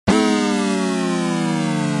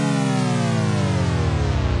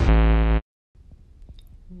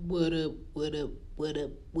What up, what up, what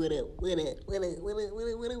up, what up, what up, what up, what up, what up,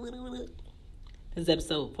 what up, what up, what up. This is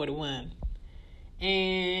episode 41.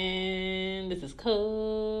 And this is cool.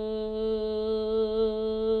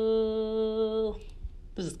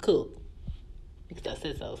 This is cool. Because I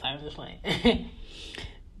said so I'm just playing.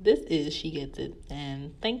 This is She Gets It.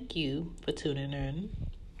 And thank you for tuning in.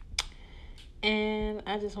 And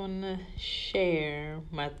I just want to share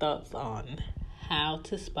my thoughts on how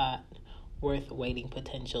to spot worth waiting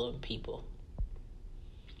potential in people,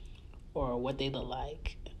 or what they look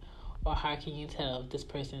like, or how can you tell if this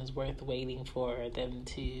person is worth waiting for them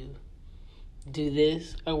to do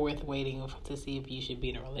this, or worth waiting to see if you should be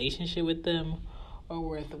in a relationship with them, or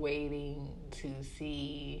worth waiting to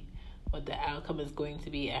see what the outcome is going to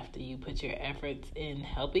be after you put your efforts in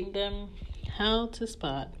helping them. How to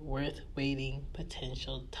spot worth waiting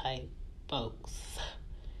potential type folks.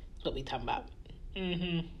 That's what we talking about.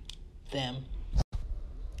 Them.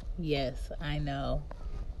 Yes, I know.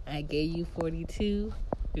 I gave you 42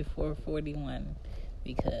 before 41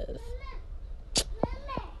 because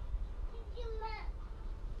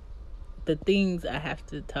the things I have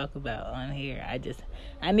to talk about on here,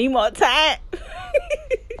 I need more time.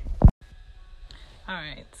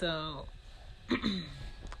 Alright, so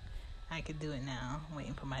I could do it now. I'm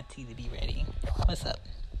waiting for my tea to be ready. What's up?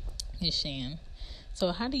 It's Shan.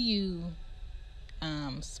 So how do you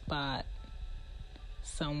spot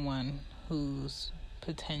someone whose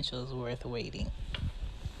potential is worth waiting?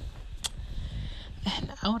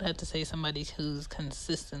 And I would have to say somebody who's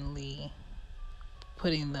consistently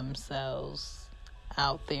putting themselves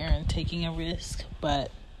out there and taking a risk,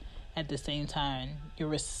 but at the same time, you're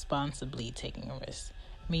responsibly taking a risk.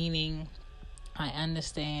 Meaning, I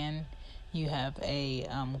understand you have a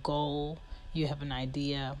goal, you have an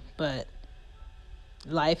idea, but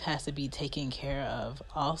life has to be taken care of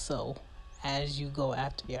also as you go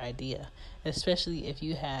after your idea, especially if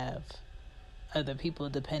you have other people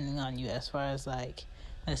depending on you, as far as, like,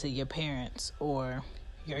 let's say your parents or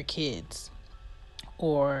your kids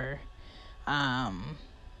or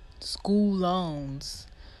school loans,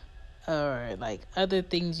 or like other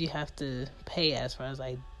things you have to pay as far as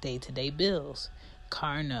like day-to-day bills,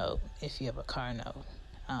 car note if you have a car note,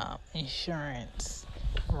 insurance,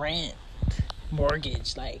 rent,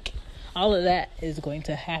 mortgage, like all of that is going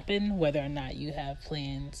to happen whether or not you have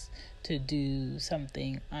plans to do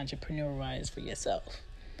something entrepreneur-wise for yourself.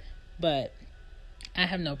 But I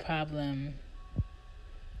have no problem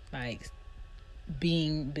like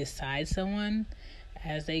being beside someone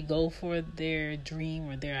as they go for their dream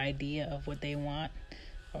or their idea of what they want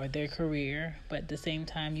or their career. But at the same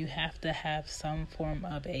time, you have to have some form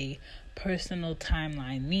of a personal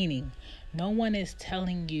timeline, meaning no one is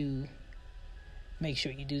telling you, make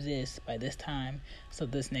sure you do this by this time so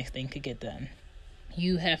this next thing could get done.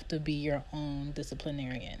 You have to be your own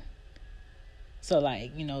disciplinarian. So,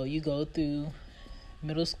 like, you go through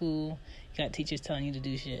middle school, you got teachers telling you to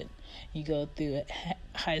do shit. You go through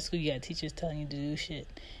high school, you got teachers telling you to do shit.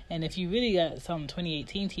 And if you really got some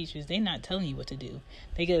 2018 teachers, they're not telling you what to do.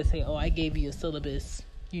 They gotta say, I gave you a syllabus,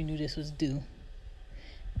 you knew this was due.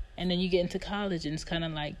 And then you get into college and it's kind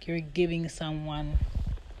of like you're giving someone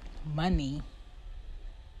money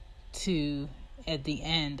to, at the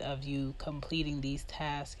end of you completing these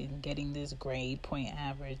tasks and getting this grade point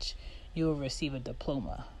average, you'll receive a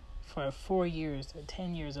diploma for 4 years or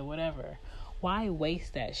 10 years or whatever. Why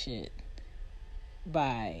waste that shit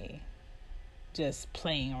by just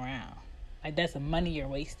playing around? Like, that's the money you're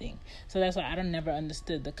wasting. So that's why I don't never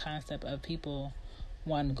understood the concept of people,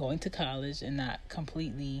 one, going to college and not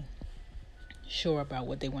completely sure about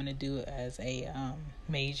what they want to do as a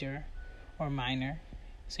major or minor.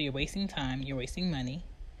 So you're wasting time, you're wasting money.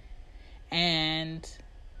 And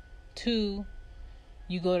two,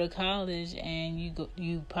 you go to college and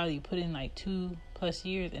you probably put in like 2+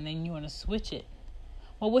 years and then you want to switch it.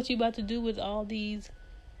 Well, what you about to do with all these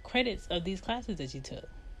credits of these classes that you took?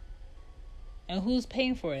 And who's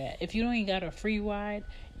paying for that? If you ain't got a free ride,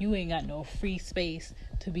 you ain't got no free space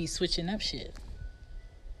to be switching up shit.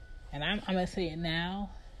 And I'm going to say it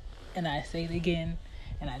now, and I say it again,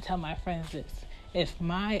 and I tell my friends this. If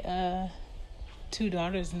my 2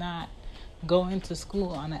 daughters not going to school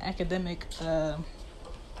on an academic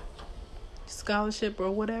scholarship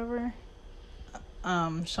or whatever,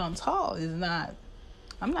 Chantal is not,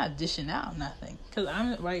 I'm not dishing out nothing.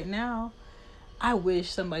 Because right now, I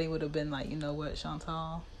wish somebody would have been like, you know what,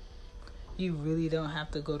 Chantal, you really don't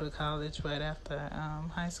have to go to college right after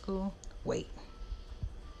high school. Wait.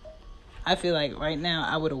 I feel like right now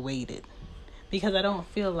I would have waited. Because I don't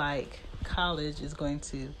feel like college is going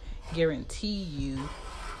to guarantee you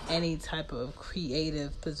any type of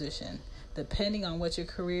creative position. Depending on what your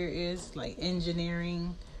career is, like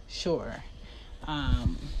engineering, sure.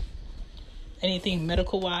 Anything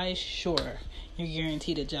medical wise, sure. You're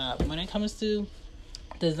guaranteed a job. When it comes to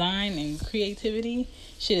design and creativity,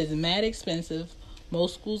 shit is mad expensive.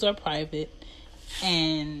 Most schools are private.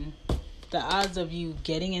 And the odds of you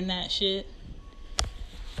getting in that shit,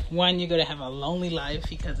 one, you're going to have a lonely life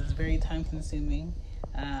because it's very time consuming.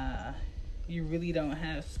 You really don't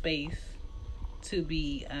have space to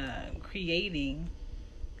be creating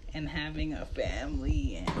and having a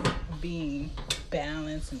family and being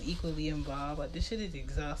balanced and equally involved. Like, this shit is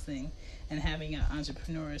exhausting. And having an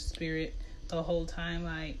entrepreneurial spirit the whole time,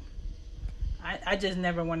 like, I just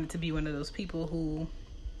never wanted to be one of those people who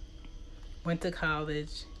went to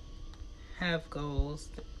college, have goals,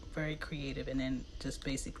 very creative, and then just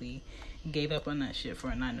basically gave up on that shit for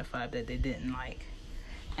a 9-to-5 that they didn't like.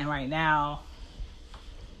 And right now,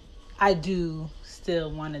 I do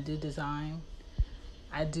still want to do design.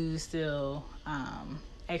 I do still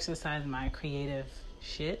exercise my creative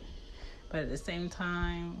shit. But at the same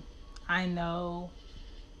time, I know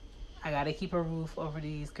I got to keep a roof over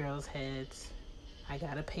these girls' heads. I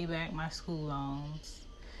got to pay back my school loans.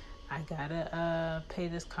 I got to pay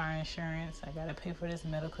this car insurance. I got to pay for this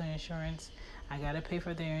medical insurance. I got to pay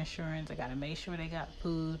for their insurance. I got to make sure they got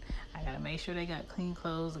food. I got to make sure they got clean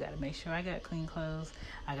clothes. I got to make sure I got clean clothes.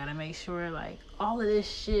 I got to make sure, like, all of this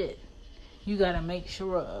shit you got to make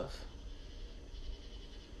sure of.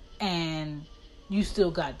 And you still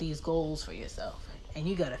got these goals for yourself. And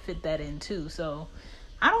you got to fit that in too. So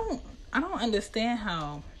I don't understand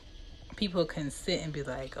how people can sit and be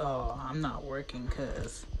like, oh, I'm not working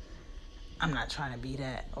because I'm not trying to be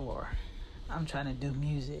that, or I'm trying to do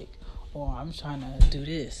music, or I'm trying to do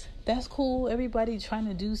this. That's cool. Everybody trying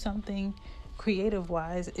to do something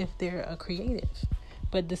creative-wise if they're a creative.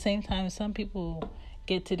 But at the same time, some people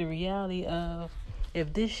get to the reality of,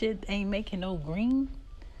 if this shit ain't making no green,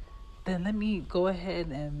 then let me go ahead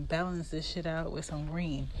and balance this shit out with some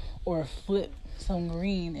green, or flip some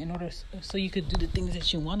green in order so you could do the things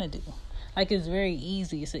that you want to do. Like, it's very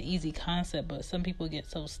easy. It's an easy concept, but some people get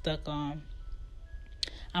so stuck on,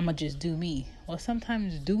 I'm going to just do me. Well,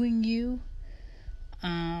 sometimes doing you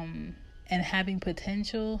and having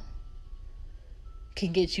potential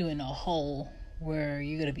can get you in a hole where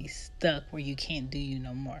you're going to be stuck, where you can't do you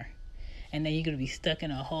no more. And then you're going to be stuck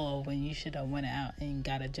in a hole when you should have went out and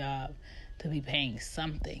got a job to be paying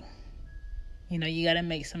something. You know, you got to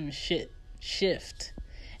make some shit shift.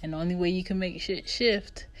 And the only way you can make shit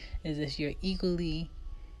shift is if you're equally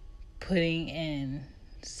putting in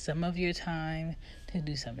some of your time to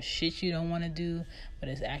do some shit you don't want to do, but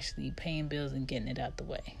it's actually paying bills and getting it out the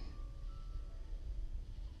way.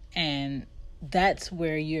 And that's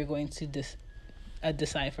where you're going to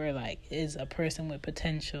decipher, like, is a person with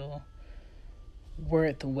potential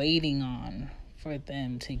worth waiting on for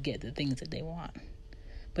them to get the things that they want.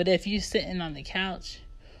 But if you're sitting on the couch,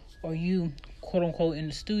 or you quote unquote in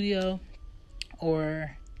the studio,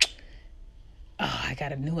 or I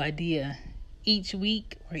got a new idea each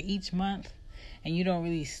week or each month, and you don't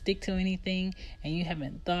really stick to anything, and you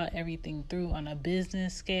haven't thought everything through on a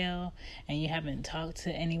business scale, and you haven't talked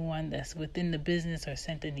to anyone that's within the business, or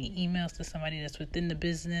sent any emails to somebody that's within the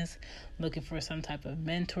business looking for some type of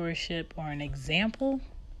mentorship or an example,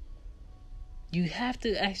 you have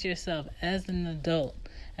to ask yourself, as an adult,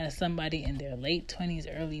 as somebody in their late 20s,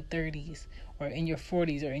 early 30s, or in your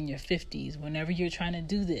 40s or in your 50s, whenever you're trying to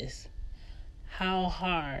do this, how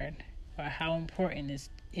hard or how important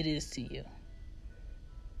it is to you.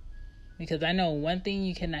 Because I know one thing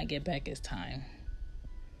you cannot get back is time.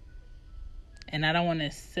 And I don't want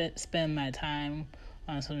to spend my time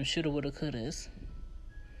on some shoulda, woulda, couldas.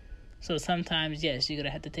 So sometimes, yes, you're going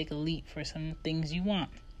to have to take a leap for some things you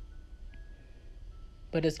want.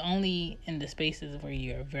 But it's only in the spaces where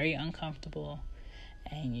you're very uncomfortable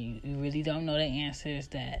and you really don't know the answers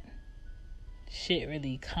that shit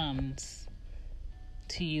really comes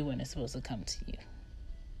to you when it's supposed to come to you.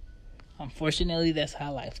 Unfortunately, that's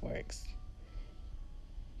how life works.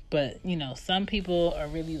 But, you know, some people are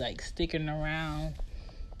really, like, sticking around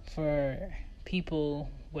for people,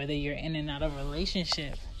 whether you're in and out of a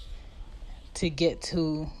relationship, to get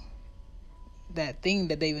to that thing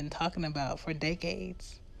that they've been talking about for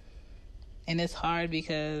decades. And it's hard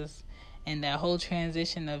because in that whole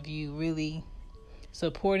transition of you really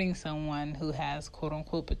supporting someone who has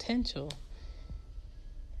quote-unquote potential,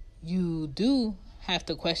 you do have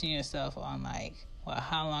to question yourself on, like, well,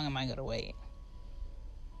 how long am I going to wait?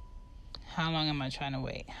 How long am I trying to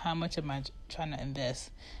wait? How much am I trying to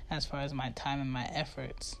invest as far as my time and my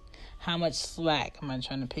efforts How much slack am I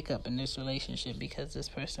trying to pick up in this relationship because this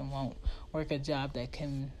person won't work a job that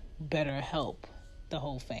can better help the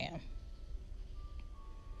whole fam?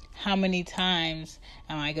 How many times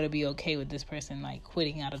am I going to be okay with this person like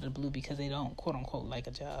quitting out of the blue because they don't quote unquote like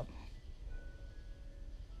a job?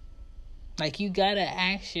 Like, you got to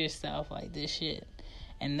ask yourself like this shit.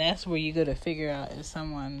 And that's where you got to figure out if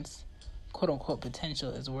someone's quote unquote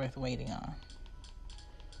potential is worth waiting on.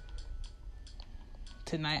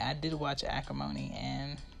 Tonight I did watch Acrimony,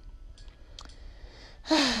 and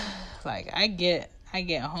like I get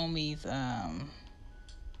homie's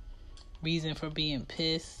reason for being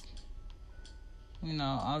pissed. You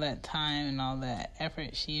know, all that time and all that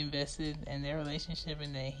effort she invested in their relationship,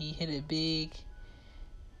 and then he hit it big.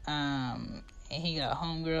 And he got a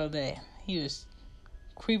homegirl that he was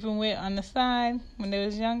creeping with on the side when they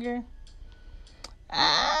was younger.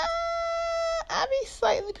 I'd be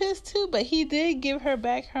slightly pissed too, but he did give her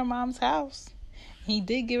back her mom's house. He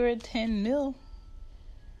did give her 10 mil.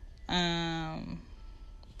 But I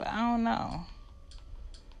don't know.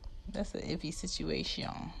 That's an iffy situation.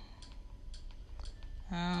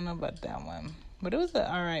 I don't know about that one. But it was an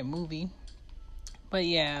alright movie. But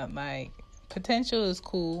yeah, like, potential is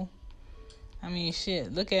cool. I mean,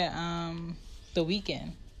 shit, look at The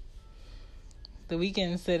Weeknd. The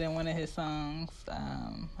Weeknd said in one of his songs,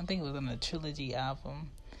 I think it was on the Trilogy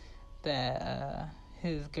album, that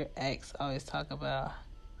his ex always talk about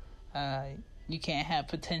you can't have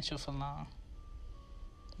potential for long.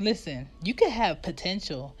 Listen, you can have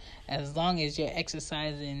potential as long as you're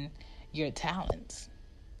exercising your talents.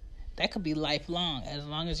 That could be lifelong as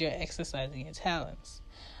long as you're exercising your talents.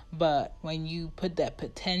 But when you put that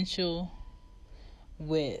potential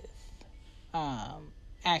with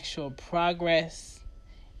actual progress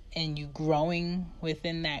and you growing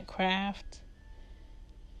within that craft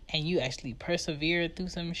and you actually persevere through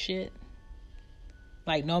some shit,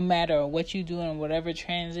 like, no matter what you do in whatever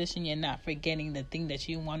transition, you're not forgetting the thing that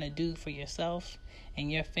you want to do for yourself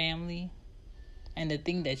and your family, and the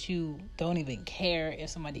thing that you don't even care if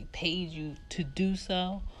somebody paid you to do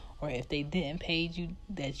so, or if they didn't pay you,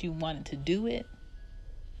 that you wanted to do it.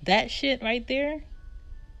 That shit right there,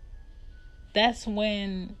 that's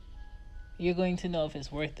when you're going to know if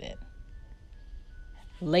it's worth it.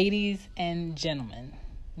 Ladies and gentlemen,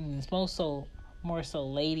 more so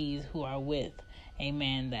ladies who are with a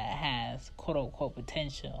man that has quote unquote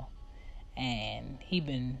potential, and he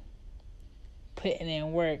been putting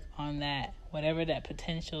in work on that, whatever that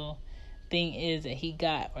potential thing is that he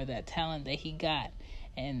got, or that talent that he got,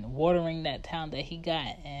 and watering that talent that he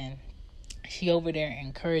got, and she over there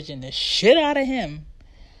encouraging the shit out of him,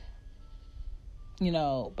 you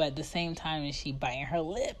know, but at the same time is she biting her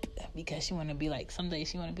lip because she want to be like, someday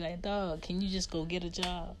she want to be like, dog, can you just go get a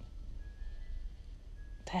job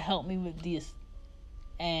to help me with this?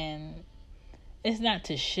 And it's not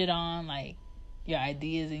to shit on like your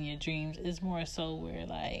ideas and your dreams. It's more so where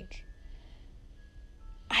like,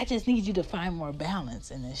 I just need you to find more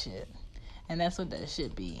balance in this shit. And that's what that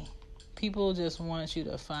should be. People just want you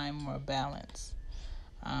to find more balance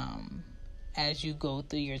as you go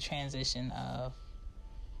through your transition of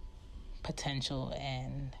potential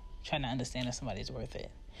and trying to understand if somebody's worth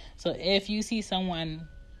it. So if you see someone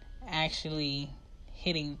actually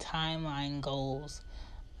hitting timeline goals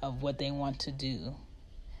of what they want to do,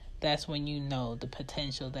 that's when you know the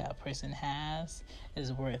potential that a person has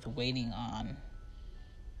is worth waiting on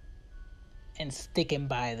and sticking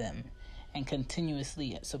by them and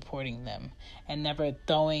continuously supporting them, and never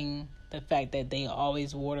throwing the fact that they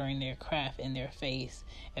always watering their craft in their face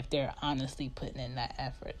if they're honestly putting in that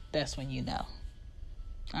effort. That's when you know.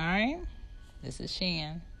 Alright? This is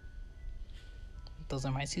Shan. Those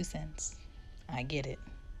are my 2 cents. I get it.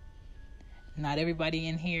 Not everybody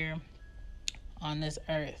in here on this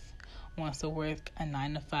earth wants to work a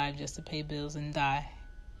 9 to 5 just to pay bills and die.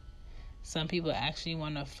 Some people actually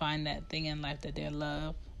want to find that thing in life that they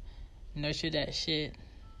love, nurture that shit,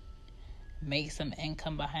 make some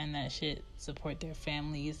income behind that shit, support their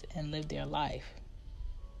families, and live their life.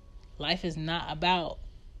 Life is not about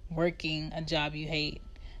working a job you hate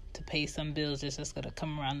to pay some bills that's just going to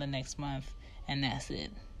come around the next month, and that's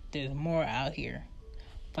it. There's more out here.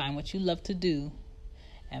 Find what you love to do,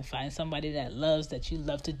 and find somebody that loves that you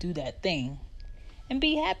love to do that thing, and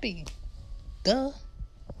be happy. Duh.